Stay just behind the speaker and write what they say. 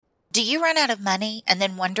Do you run out of money and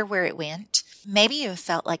then wonder where it went? Maybe you have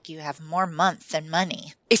felt like you have more month than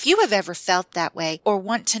money. If you have ever felt that way or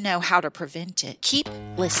want to know how to prevent it, keep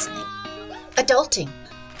listening. Adulting.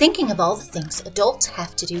 Thinking of all the things adults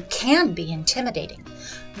have to do can be intimidating.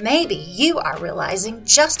 Maybe you are realizing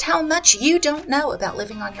just how much you don't know about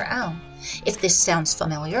living on your own. If this sounds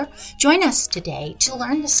familiar, join us today to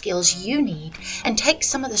learn the skills you need and take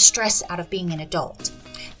some of the stress out of being an adult.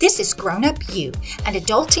 This is Grown Up You, an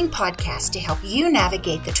adulting podcast to help you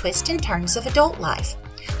navigate the twists and turns of adult life.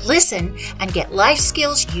 Listen and get life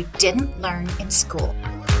skills you didn't learn in school.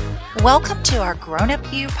 Welcome to our Grown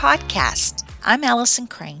Up You podcast. I'm Allison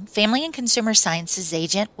Crane, Family and Consumer Sciences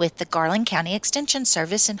Agent with the Garland County Extension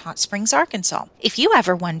Service in Hot Springs, Arkansas. If you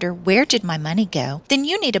ever wonder, where did my money go? Then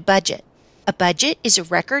you need a budget. A budget is a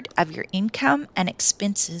record of your income and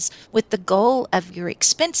expenses with the goal of your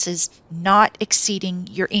expenses not exceeding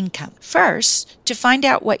your income. First, to find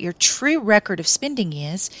out what your true record of spending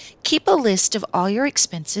is, keep a list of all your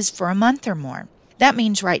expenses for a month or more. That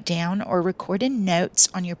means write down or record in notes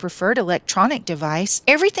on your preferred electronic device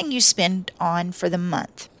everything you spend on for the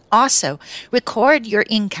month. Also, record your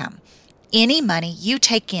income. Any money you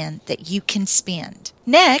take in that you can spend.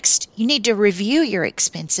 Next, you need to review your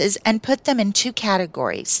expenses and put them in two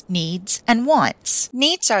categories, needs and wants.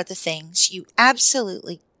 Needs are the things you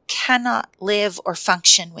absolutely cannot live or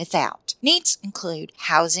function without. Needs include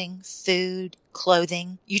housing, food,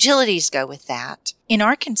 clothing. Utilities go with that. In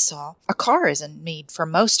Arkansas, a car is a need for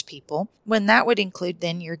most people, when that would include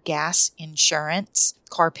then your gas, insurance,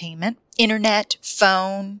 car payment, internet,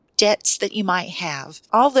 phone, debts that you might have.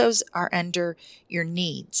 All those are under your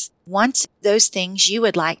needs. Wants, those things you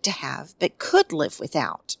would like to have but could live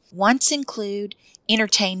without. Wants include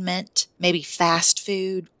entertainment, maybe fast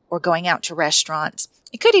food or going out to restaurants.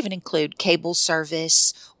 It could even include cable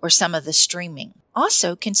service or some of the streaming.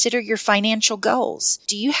 Also, consider your financial goals.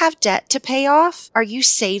 Do you have debt to pay off? Are you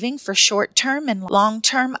saving for short-term and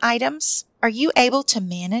long-term items? Are you able to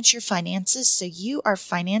manage your finances so you are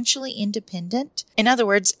financially independent? In other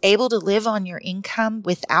words, able to live on your income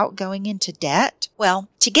without going into debt? Well,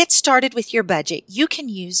 to get started with your budget, you can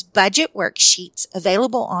use budget worksheets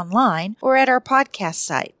available online or at our podcast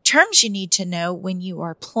site. Terms you need to know when you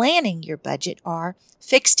are planning your budget are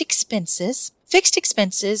fixed expenses. Fixed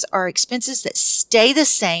expenses are expenses that stay the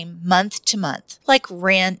same month to month, like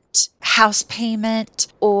rent, house payment,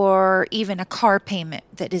 or even a car payment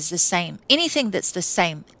that is the same. Anything that's the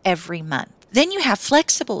same every month. Then you have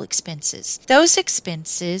flexible expenses. Those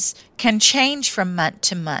expenses can change from month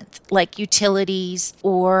to month, like utilities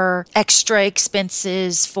or extra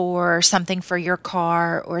expenses for something for your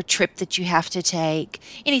car or a trip that you have to take,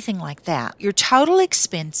 anything like that. Your total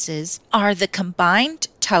expenses are the combined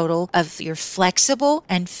total of your flexible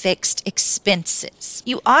and fixed expenses.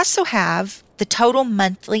 You also have the total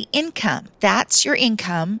monthly income. That's your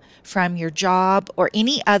income from your job or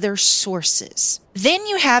any other sources. Then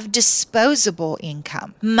you have disposable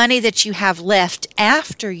income, money that you have left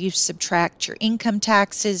after you subtract your income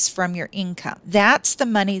taxes from your income. That's the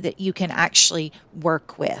money that you can actually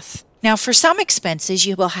work with. Now, for some expenses,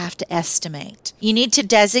 you will have to estimate. You need to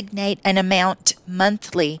designate an amount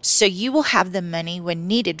monthly so you will have the money when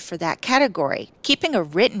needed for that category. Keeping a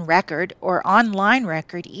written record or online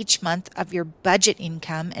record each month of your budget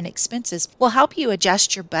income and expenses will help you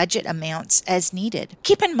adjust your budget amounts as needed.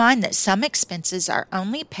 Keep in mind that some expenses are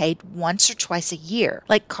only paid once or twice a year,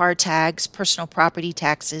 like car tags, personal property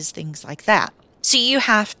taxes, things like that. So you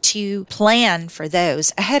have to plan for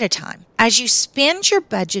those ahead of time. As you spend your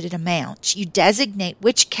budgeted amounts, you designate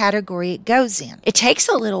which category it goes in. It takes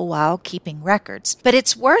a little while keeping records, but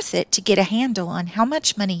it's worth it to get a handle on how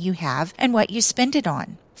much money you have and what you spend it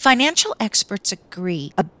on. Financial experts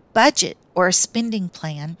agree a budget or a spending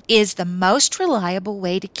plan is the most reliable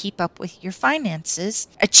way to keep up with your finances,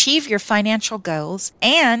 achieve your financial goals,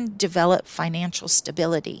 and develop financial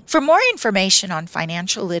stability. For more information on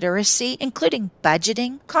financial literacy, including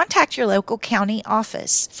budgeting, contact your local county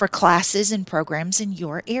office for classes and programs in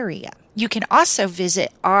your area. You can also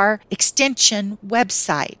visit our extension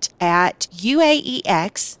website at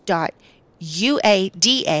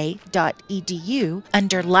uaex.uada.edu.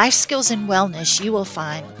 Under Life Skills and Wellness, you will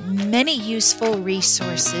find many useful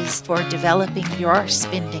resources for developing your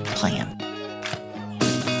spending plan.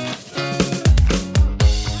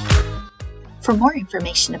 For more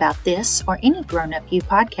information about this or any Grown Up You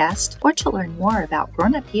podcast, or to learn more about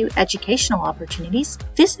Grown Up You educational opportunities,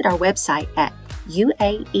 visit our website at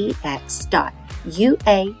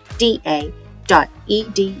uaex.uada.edu.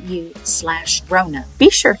 uada.edu/grownup. Be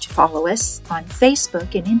sure to follow us on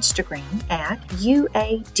Facebook and Instagram at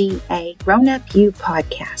UADA Grown Up U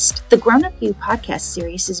Podcast. The Grown Up U Podcast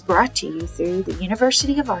series is brought to you through the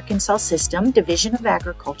University of Arkansas System, Division of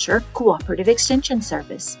Agriculture, Cooperative Extension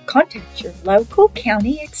Service. Contact your local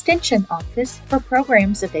county extension office for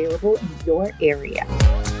programs available in your area.